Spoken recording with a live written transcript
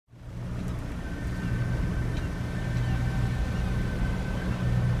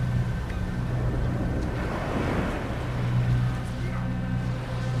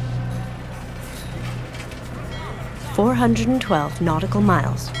412 nautical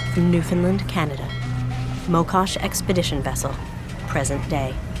miles from Newfoundland, Canada. Mokosh expedition vessel, present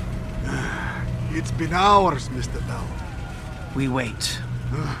day. It's been hours, Mr. Bell. We wait.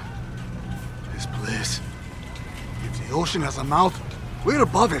 This place. If the ocean has a mouth, we're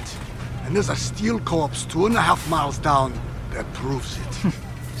above it. And there's a steel corpse 2.5 miles down that proves it.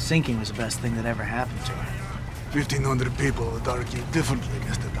 Sinking was the best thing that ever happened to her. 1,500 people would argue differently,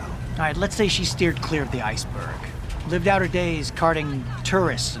 Mr. Bell. Alright, let's say she steered clear of the iceberg. Lived out her days carting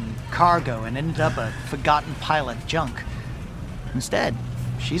tourists and cargo and ended up a forgotten pile of junk. Instead,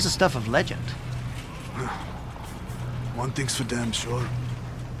 she's the stuff of legend. One thing's for damn sure.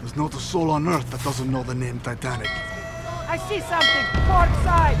 There's not a soul on Earth that doesn't know the name Titanic. I see something! Port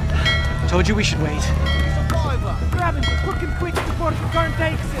side! Told you we should wait. Grab him! Quick and quick before the current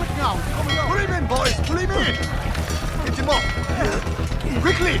takes it! Quick now! Pull him in, boys! Pull him in! Get him up!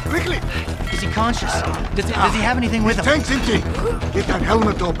 Quickly! Quickly! Is he conscious? Does he have anything with him? Tank's empty! Get that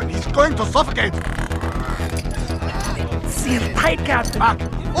helmet open! He's going to suffocate! See him tight, Captain! Back!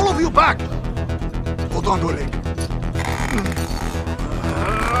 All of you back! Hold on to a leg.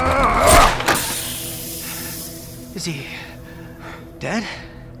 Is he dead?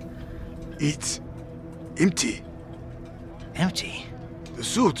 It's empty. Empty? The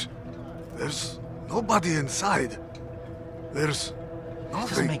suit. There's nobody inside. There's That doesn't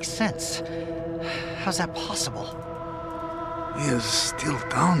nothing. make sense. How's that possible? He is still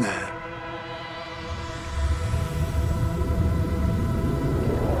down there.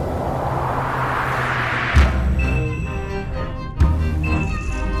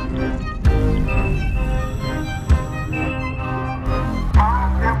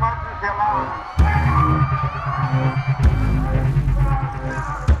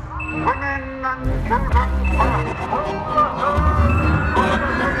 Women and children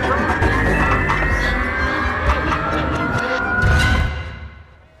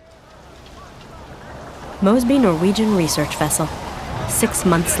Mosby Norwegian research vessel, 6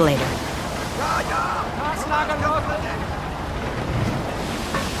 months later.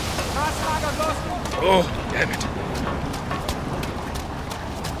 Oh, damn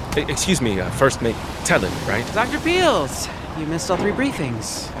it. Excuse me, first mate Tellin, right? Dr. Peels, you missed all 3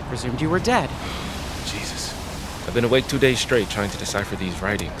 briefings. I presumed you were dead. Jesus. I've been awake 2 days straight trying to decipher these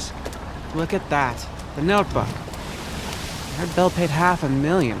writings. Look at that. The notebook. I heard Bell paid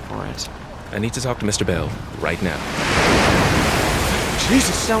 $500,000 for it. I need to talk to Mr. Bell right now.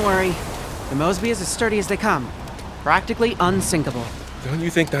 Jesus! Don't worry. The Mosby is as sturdy as they come. Practically unsinkable. Don't you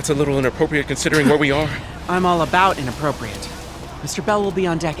think that's a little inappropriate considering where we are? I'm all about inappropriate. Mr. Bell will be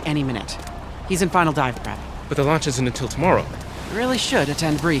on deck any minute. He's in final dive prep. But the launch isn't until tomorrow. You really should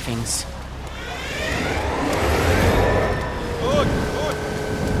attend briefings. Good.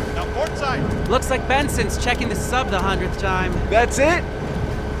 Now port side. Looks like Benson's checking the sub the 100th time. That's it?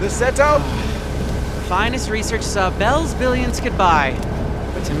 The setup? Finest research sub Bell's billions could buy.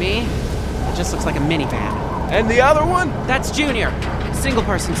 But to me, it just looks like a minivan. And the other one? That's Junior.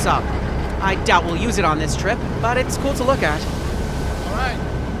 Single-person sub. I doubt we'll use it on this trip, but it's cool to look at.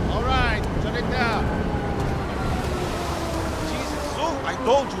 All right. Shut it down. Jesus, Sue, I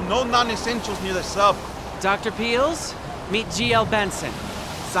told you, no non-essentials near the sub. Dr. Peels, meet G.L. Benson,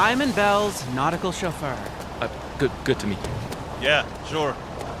 Simon Bell's nautical chauffeur. Good to meet you. Yeah, sure.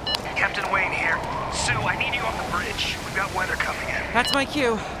 Captain Wayne here. Sue, I need you on the bridge. We've got weather coming in. That's my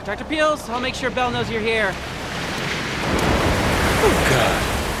cue. Dr. Peels, I'll make sure Bell knows you're here. Oh, God.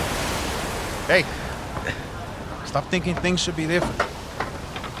 Hey, stop thinking things should be different.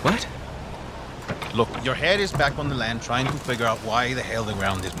 What? Look, your head is back on the land trying to figure out why the hell the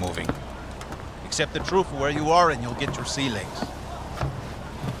ground is moving. Accept the truth of where you are and you'll get your sea legs.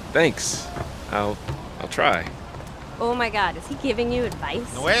 Thanks. I'll try. Oh my God, is he giving you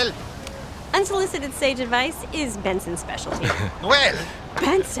advice? Noel! Unsolicited sage advice is Benson's specialty. Noel!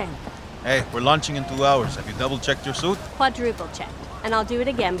 Benson! Hey, we're launching in 2 hours. Have you double-checked your suit? Quadruple checked, and I'll do it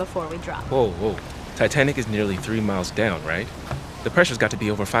again before we drop. Whoa. Titanic is nearly 3 miles down, right? The pressure's got to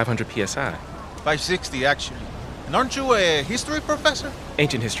be over 500 psi. 560, actually. And aren't you a history professor?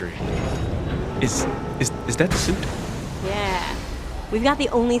 Ancient history. Is that the suit? Yeah. We've got the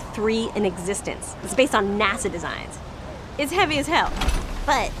only 3 in existence. It's based on NASA designs. It's heavy as hell,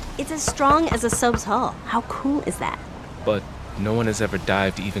 but it's as strong as a sub's hull. How cool is that? But no one has ever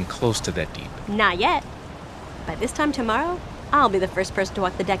dived even close to that deep. Not yet. By this time tomorrow, I'll be the first person to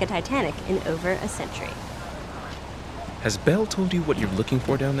walk the deck of Titanic in over a century. Has Bell told you what you're looking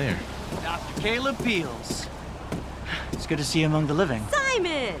for down there? Dr. Caleb Peels. It's good to see you among the living.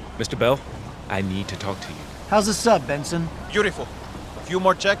 Simon! Mr. Bell, I need to talk to you. How's the sub, Benson? Beautiful. A few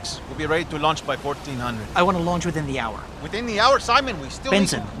more checks. We'll be ready to launch by 1400. I want to launch within the hour. Within the hour, Simon, we still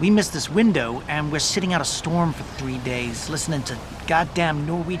Benson, we missed this window, and we're sitting out a storm for 3 days, listening to goddamn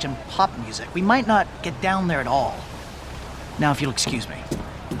Norwegian pop music. We might not get down there at all. Now, if you'll excuse me.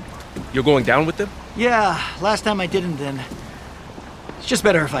 You're going down with them? Yeah, last time I didn't, then it's just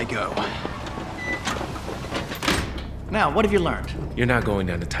better if I go. Now, what have you learned? You're not going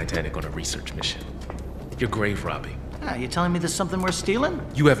down the Titanic on a research mission. You're grave robbing. Ah, you telling me there's something worth stealing?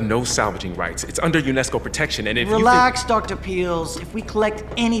 You have no salvaging rights. It's under UNESCO protection, and if Relax, Dr. Peels. If we collect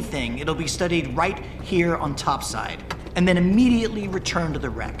anything, it'll be studied right here on topside, and then immediately returned to the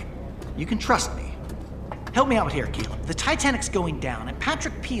wreck. You can trust me. Help me out here, Caleb. The Titanic's going down, and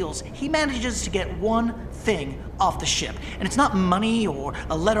Patrick Peels, he manages to get one thing off the ship. And it's not money or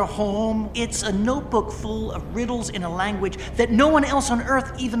a letter home. It's a notebook full of riddles in a language that no one else on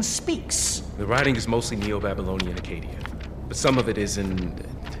Earth even speaks. The writing is mostly Neo-Babylonian Akkadian, but some of it is in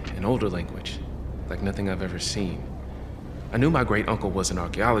an older language, like nothing I've ever seen. I knew my great-uncle was an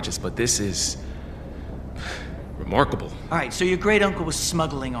archaeologist, but this is remarkable. All right, so your great-uncle was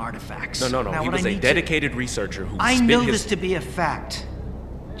smuggling artifacts. No. Now, He was a dedicated researcher who I spent know his... this to be a fact.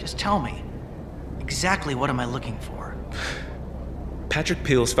 Just tell me, exactly what am I looking for? Patrick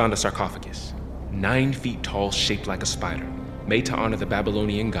Peels found a sarcophagus, 9 feet tall, shaped like a spider, made to honor the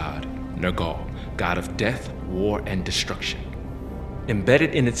Babylonian god, Nergal, god of death, war, and destruction.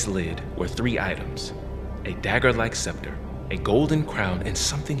 Embedded in its lid were 3 items: a dagger-like scepter, a golden crown, and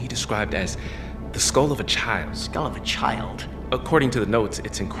something he described as the skull of a child. Skull of a child? According to the notes,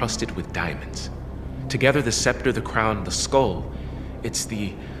 it's encrusted with diamonds. Together, the scepter, the crown, the skull, it's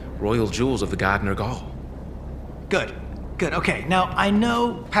the royal jewels of the god Nergal. Good. Okay, now I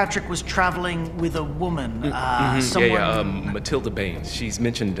know Patrick was traveling with a woman, someone... Matilda Baines. She's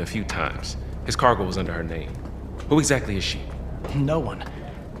mentioned a few times. His cargo was under her name. Who exactly is she? No one.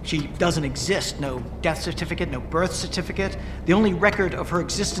 She doesn't exist. No death certificate, no birth certificate. The only record of her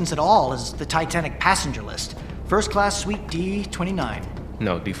existence at all is the Titanic passenger list. First class suite D29.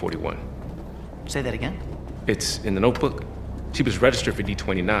 No, D41. Say that again? It's in the notebook. She was registered for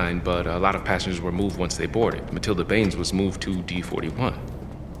D29, but a lot of passengers were moved once they boarded. Matilda Baines was moved to D41.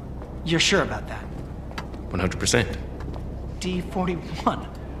 You're sure about that? 100%. D41.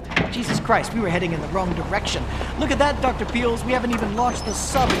 Jesus Christ, we were heading in the wrong direction. Look at that, Dr. Peels. We haven't even launched the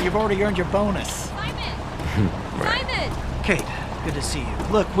sub and you've already earned your bonus. Simon! Simon! Kate, good to see you.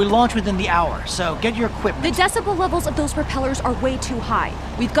 Look, we launch within the hour, so get your equipment. The decibel levels of those propellers are way too high.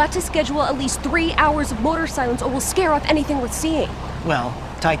 We've got to schedule at least 3 hours of motor silence or we'll scare off anything worth seeing. Well,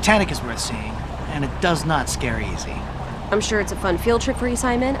 Titanic is worth seeing, and it does not scare easy. I'm sure it's a fun field trip for you,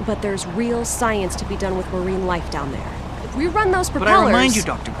 Simon, but there's real science to be done with marine life down there. If we run those propellers... But I remind you,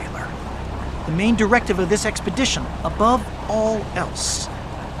 Dr. Wheeler, the main directive of this expedition, above all else,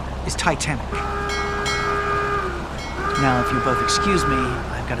 is Titanic. Now, if you both excuse me,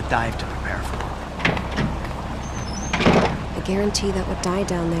 I've got a dive to prepare for. I guarantee that what died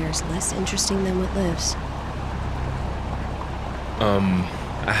down there is less interesting than what lives.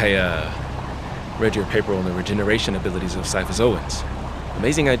 I read your paper on the regeneration abilities of Cyphozoans.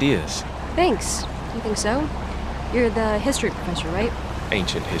 Amazing ideas. Thanks. You think so? You're the history professor, right?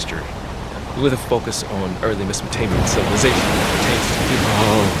 Ancient history. With a focus on early Mesopotamian civilization that pertains to...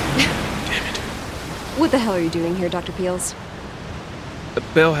 Oh, damn it. What the hell are you doing here, Dr. Peels?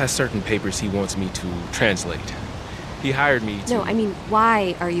 Bell has certain papers he wants me to translate. He hired me to... No, I mean,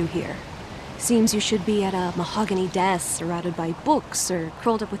 why are you here? Seems you should be at a mahogany desk, surrounded by books, or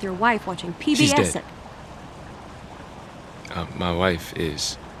curled up with your wife watching PBS. She's dead. My wife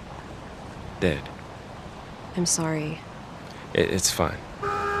is... dead. I'm sorry. It's fine.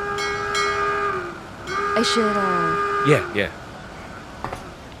 I should, Yeah.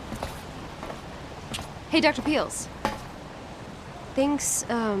 Hey, Dr. Peels. Thanks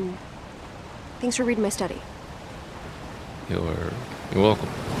for reading my study. You're welcome.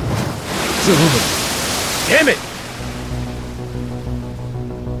 Damn it!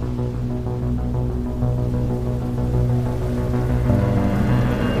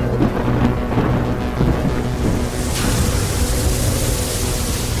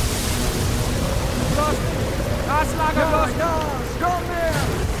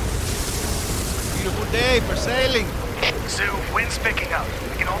 Beautiful day for sailing. Sue, wind's picking up.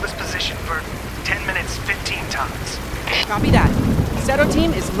 We can hold this position for 10 minutes, 15 times. Copy that. Seto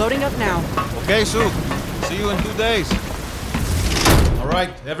team is loading up now. Okay, Sue. See you in 2 days. All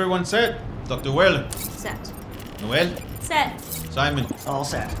right, everyone set? Dr. Weller. Set. Noel. Set. Simon. All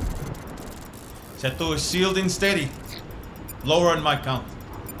set. Seto is sealed and steady. Lower on my count.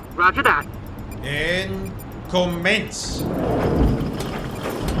 Roger that. And commence.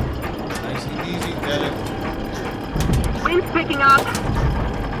 Wind's picking up.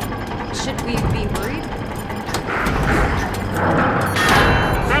 Should we be worried?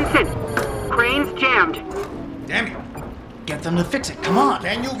 Benson, crane's jammed. Damn it. Get them to fix it. Come on.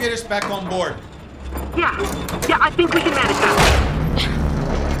 Can you get us back on board? Yeah, I think we can manage that.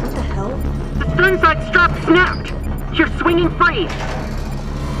 What the hell? The stern side strap snapped. You're swinging free.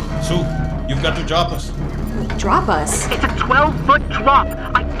 Sue, you've got to drop us. Drop us? It's a 12-foot drop.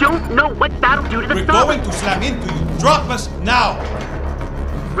 I don't know what that'll do to the We're sub. going to slam into you. Drop us now.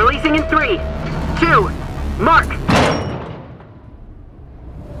 Releasing in 3, 2, mark.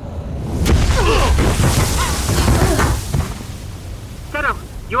 Seto,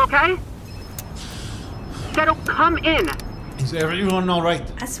 you okay? Seto, come in. Is everyone all right?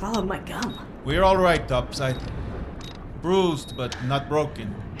 I swallowed my gum. We're all right, topside. Bruised, but not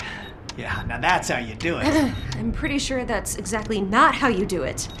broken. Yeah, now that's how you do it. I'm pretty sure that's exactly not how you do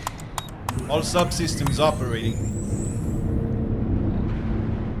it. All subsystems operating.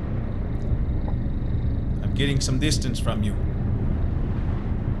 I'm getting some distance from you.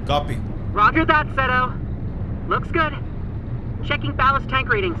 Copy. Roger that, Seto. Looks good. Checking ballast tank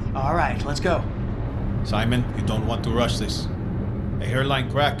readings. All right, let's go. Simon, you don't want to rush this. A hairline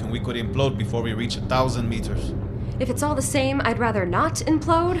crack and we could implode before we reach 1,000 meters. If it's all the same, I'd rather not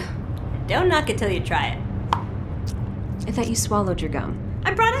implode. Don't knock it till you try it. I thought you swallowed your gum.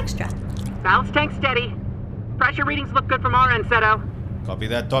 I brought extra. Ballast tank steady. Pressure readings look good from our end, Seto. Copy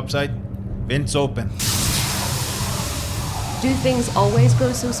that, topside. Vents open. Do things always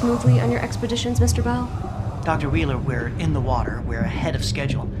go so smoothly on your expeditions, Mr. Bell? Dr. Wheeler, we're in the water. We're ahead of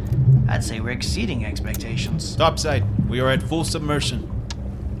schedule. I'd say we're exceeding expectations. Topside, we are at full submersion.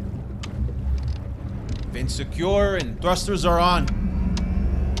 Vents secure and thrusters are on.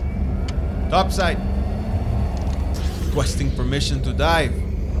 Topside. Requesting permission to dive.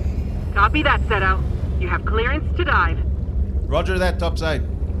 Copy that, Seto. You have clearance to dive. Roger that, topside.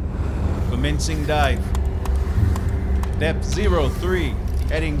 Commencing dive. Depth 03,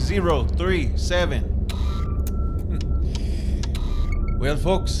 heading 037. Well,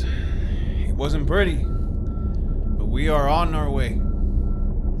 folks, it wasn't pretty, but we are on our way.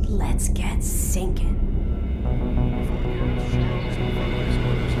 Let's get sinking.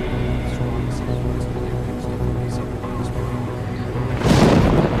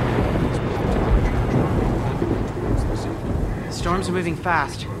 The storms are moving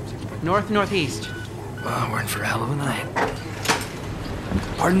fast. North-northeast. We're in for a hell of a night.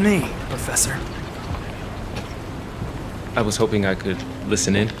 Pardon me, Professor. I was hoping I could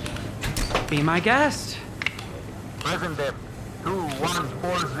listen in. Be my guest. Present depth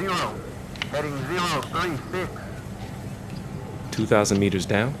 2140. Heading 036. 2,000 meters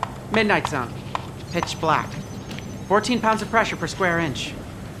down? Midnight zone. Pitch black. 14 pounds of pressure per square inch.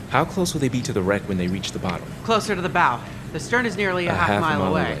 How close will they be to the wreck when they reach the bottom? Closer to the bow. The stern is nearly a half mile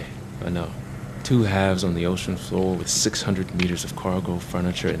away. I know. 2 halves on the ocean floor with 600 meters of cargo,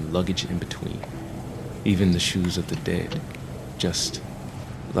 furniture, and luggage in between. Even the shoes of the dead. Just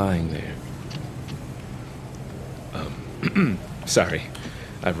lying there. Sorry.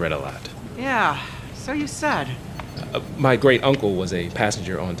 I've read a lot. Yeah, so you said. My great uncle was a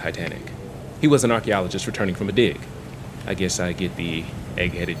passenger on Titanic. He was an archaeologist returning from a dig. I guess I get the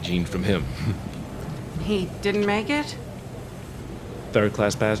egg-headed gene from him. He didn't make it?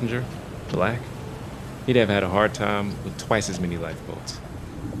 3rd-class passenger, black. He'd have had a hard time with twice as many lifeboats.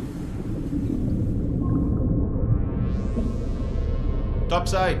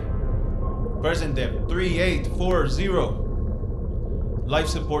 Topside. Present depth 3840. Life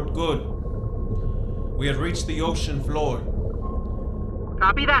support good. We have reached the ocean floor.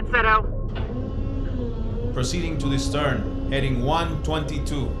 Copy that, Seto. Proceeding to the stern, heading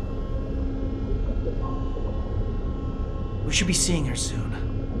 122. We should be seeing her soon.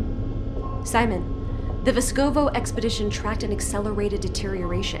 Simon, the Vescovo expedition tracked an accelerated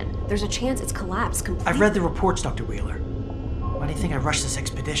deterioration. There's a chance it's collapsed completely. I've read the reports, Dr. Wheeler. Why do you think I rushed this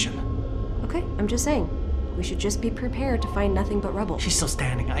expedition? Okay, I'm just saying. We should just be prepared to find nothing but rubble. She's still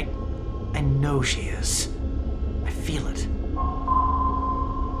standing. I know she is. I feel it.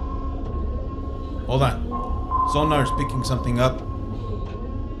 Hold on. Sonar's picking something up.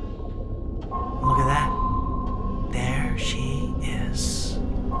 Look at that. There she is.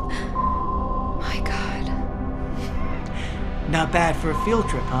 My God. Not bad for a field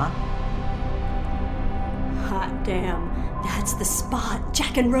trip, huh? Hot damn. That's the spot.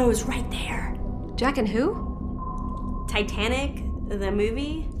 Jack and Rose right there. Jack and who? Titanic, the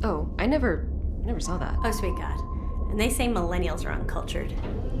movie? Oh, I never saw that. Oh, sweet God. And they say millennials are uncultured.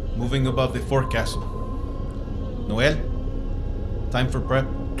 Moving above the forecastle. Noel? Time for prep.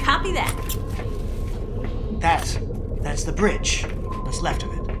 Copy that. That's the bridge. What's left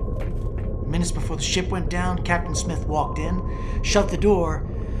of it. Minutes before the ship went down, Captain Smith walked in, shut the door,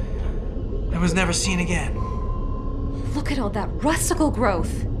 and was never seen again. Look at all that rustical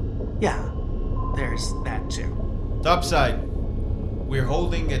growth. Yeah, there's that too. Topside. We're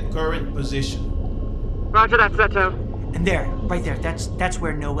holding at current position. Roger that, Seto. And there, right there, that's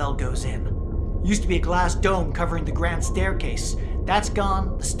where Noel goes in. Used to be a glass dome covering the grand staircase. That's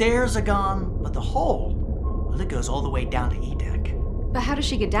gone, the stairs are gone, but the hole, well, it goes all the way down to E-deck. But how does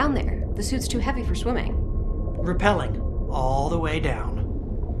she get down there? The suit's too heavy for swimming. Rappelling all the way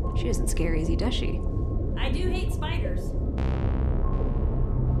down. She isn't scary easy, does she? I do hate spiders.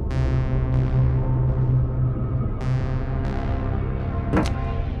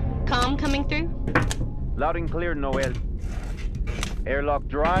 Comm coming through? Loud and clear, Noel. Airlock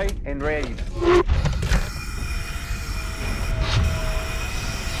dry and ready.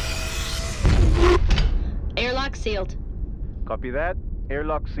 Airlock sealed. Copy that.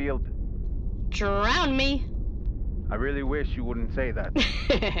 Airlock sealed. Drown me. I really wish you wouldn't say that.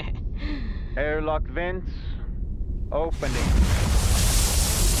 Airlock vents opening.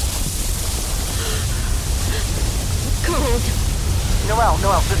 Cold. Noel,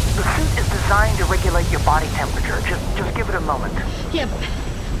 the suit is designed to regulate your body temperature. Just give it a moment. Yep.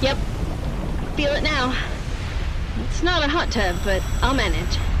 Feel it now. It's not a hot tub, but I'll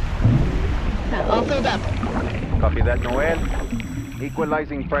manage. All filled up. Copy that, Noel.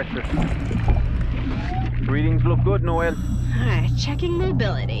 Equalizing pressure. Readings look good, Noel. Alright, checking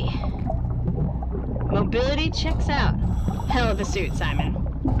mobility. Mobility checks out. Hell of a suit, Simon.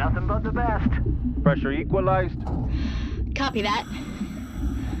 Nothing but the best. Pressure equalized. Copy that.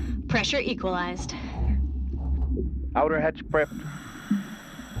 Pressure equalized. Outer hatch prepped.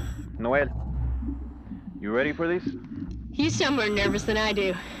 Noel, you ready for this? You sound more nervous than I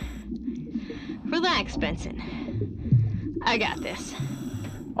do. Relax, Benson. I got this.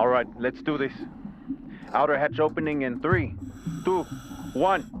 All right, let's do this. Outer hatch opening in 3, 2,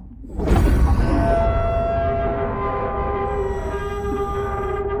 1.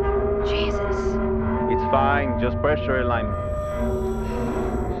 Jesus. It's fine, just pressure alignment.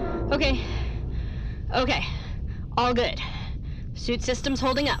 Okay. All good. Suit system's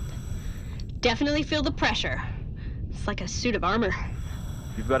holding up. Definitely feel the pressure. It's like a suit of armor.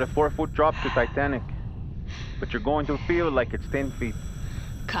 You've got a 4-foot drop to Titanic, but you're going to feel like it's 10 feet.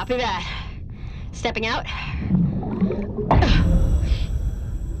 Copy that. Stepping out.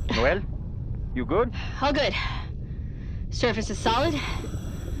 Noel, you good? All good. Surface is solid.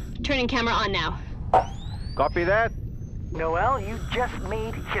 Turning camera on now. Copy that. Noel, you just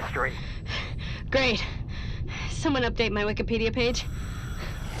made history. Great. Someone update my Wikipedia page.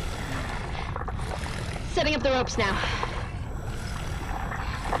 Setting up the ropes now.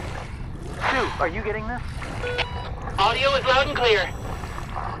 Sue, are you getting this? Audio is loud and clear.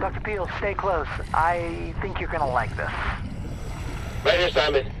 Dr. Peel, stay close. I think you're gonna like this. Right here,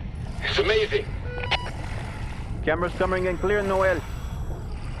 Simon. It's amazing. Camera's coming in clear, Noel.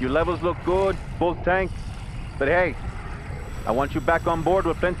 Your levels look good, full tank. But hey, I want you back on board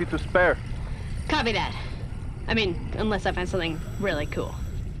with plenty to spare. Copy that. I mean, unless I find something really cool.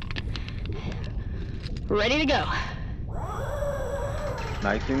 Ready to go.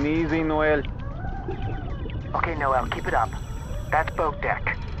 Nice and easy, Noel. Okay, Noel, keep it up. That's boat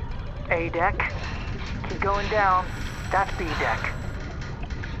deck. A deck. Keep going down. That's B deck.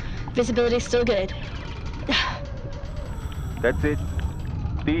 Visibility's still good. That's it.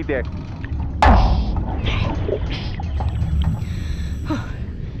 D deck.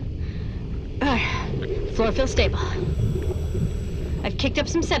 Floor feels stable. I've kicked up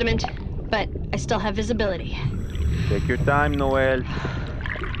some sediment, but I still have visibility. Take your time, Noel.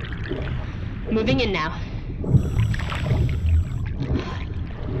 Moving in now.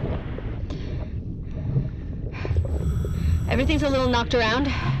 Everything's a little knocked around,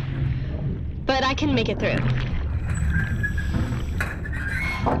 but I can make it through.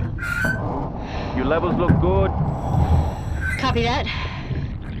 Your levels look good. Copy that.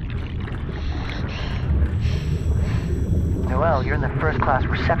 Noel, you're in the first class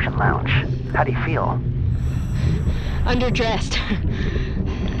reception lounge. How do you feel? Underdressed.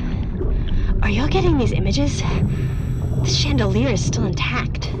 Are y'all getting these images? The chandelier is still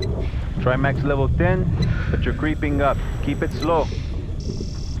intact. Try max level 10, but you're creeping up. Keep it slow.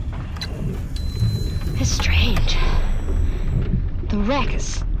 It's strange. The wreck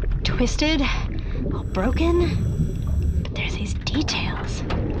is twisted, all broken, but there's these details.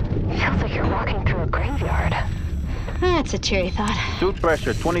 Feels like you're walking through a graveyard. That's a cheery thought. Suit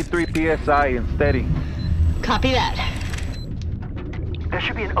pressure, 23 psi and steady. Copy that. There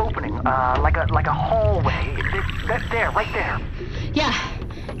should be an opening, like a hallway. There, right there. Yeah,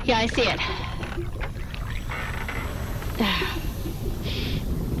 I see it.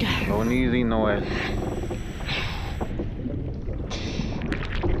 Going easy, Noel.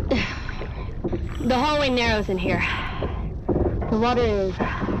 The hallway narrows in here. The water is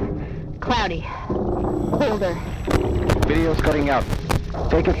cloudy, colder. Video's cutting out.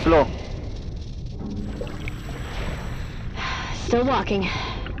 Take it slow. Still walking.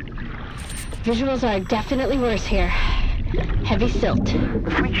 Visuals are definitely worse here. Heavy silt.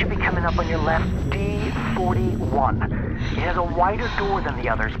 The suite should be coming up on your left, D41. It has a wider door than the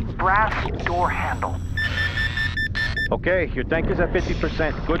others. Brass door handle. Okay, your tank is at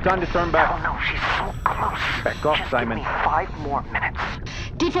 50%. Good time to turn back. Oh no, she's so close. Back off, Just Simon. Give me 5 more minutes.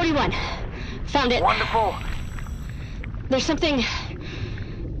 D41. Found it. Wonderful. There's something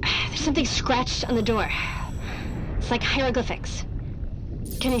scratched on the door. It's like hieroglyphics.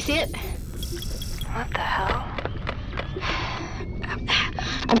 Can you see it? What the hell?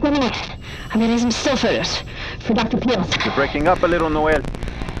 I'm getting some still photos for Dr. Peels. You're breaking up a little, Noel.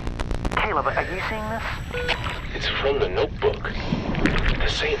 Caleb, are you seeing this? It's from the notebook. The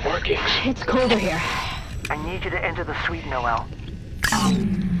same markings. It's colder here. I need you to enter the suite, Noel.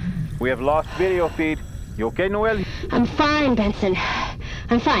 We have lost video feed. You okay, Noel? I'm fine, Benson.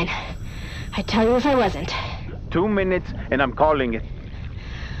 I'm fine. I'd tell you if I wasn't. 2 minutes, and I'm calling it.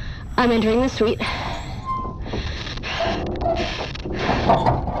 I'm entering the suite.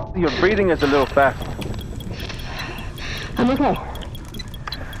 Your breathing is a little fast. I'm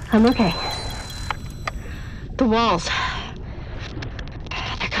okay. The walls.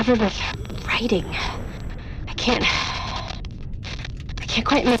 They're covered with writing. I can't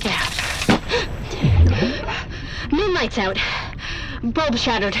quite make it out. Moonlight's out. Bulb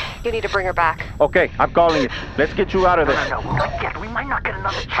shattered. You need to bring her back. Okay, I'm calling it. Let's get you out of this. No, not yet. We might not get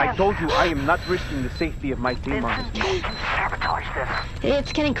another chance. I told you I am not risking the safety of my team on Vincent, you can sabotage this.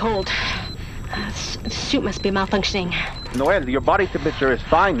 It's getting cold. The suit must be malfunctioning. Noel, your body temperature is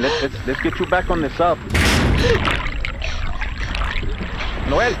fine. Let's get you back on the sub.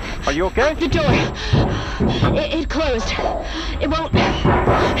 Noel, are you okay? The door. It closed. It won't.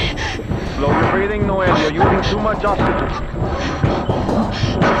 Slow your breathing, Noel. You're using too much oxygen.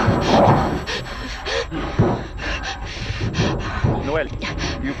 Noel,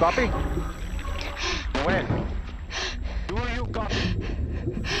 you copy? Noel, do you copy?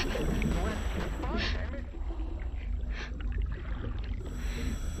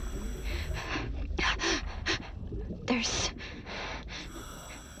 There's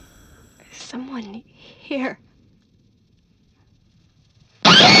someone here.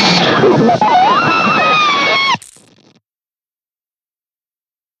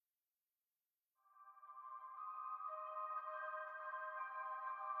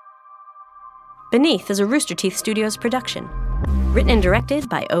 Beneath is a Rooster Teeth Studios production. Written and directed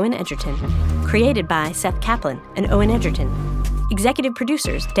by Owen Edgerton. Created by Seth Kaplan and Owen Edgerton. Executive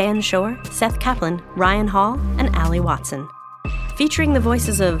producers Dan Shore, Seth Kaplan, Ryan Hall, and Allie Watson. Featuring the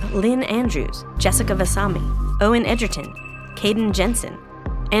voices of Lynn Andrews, Jessica Vasami, Owen Edgerton, Caden Jensen,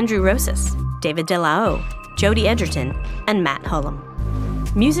 Andrew Rosas, David DeLao, Jody Edgerton, and Matt Hullum.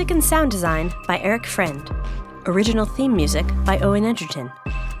 Music and sound design by Eric Friend. Original theme music by Owen Edgerton.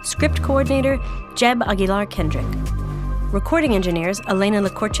 Script coordinator, Jeb Aguilar Kendrick. Recording engineers, Elena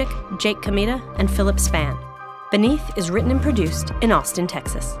Lakorchik, Jake Kamita, and Philip Spann. Beneath is written and produced in Austin,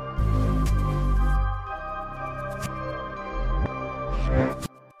 Texas.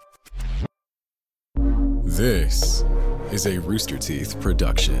 This is a Rooster Teeth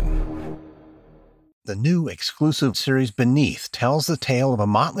production. The new exclusive series Beneath tells the tale of a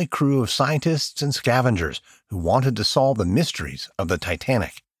motley crew of scientists and scavengers who wanted to solve the mysteries of the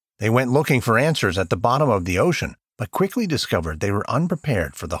Titanic. They went looking for answers at the bottom of the ocean, but quickly discovered they were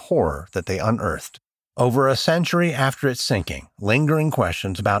unprepared for the horror that they unearthed. Over a century after its sinking, lingering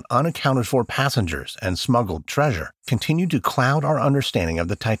questions about unaccounted-for passengers and smuggled treasure continue to cloud our understanding of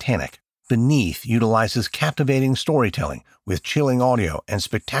the Titanic. Beneath utilizes captivating storytelling with chilling audio and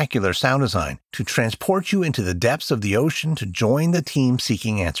spectacular sound design to transport you into the depths of the ocean to join the team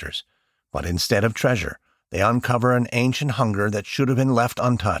seeking answers. But instead of treasure, they uncover an ancient hunger that should have been left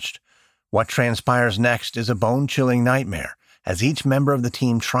untouched. What transpires next is a bone-chilling nightmare, as each member of the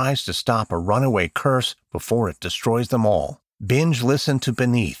team tries to stop a runaway curse before it destroys them all. Binge listen to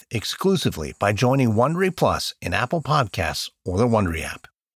Beneath exclusively by joining Wondery Plus in Apple Podcasts or the Wondery app.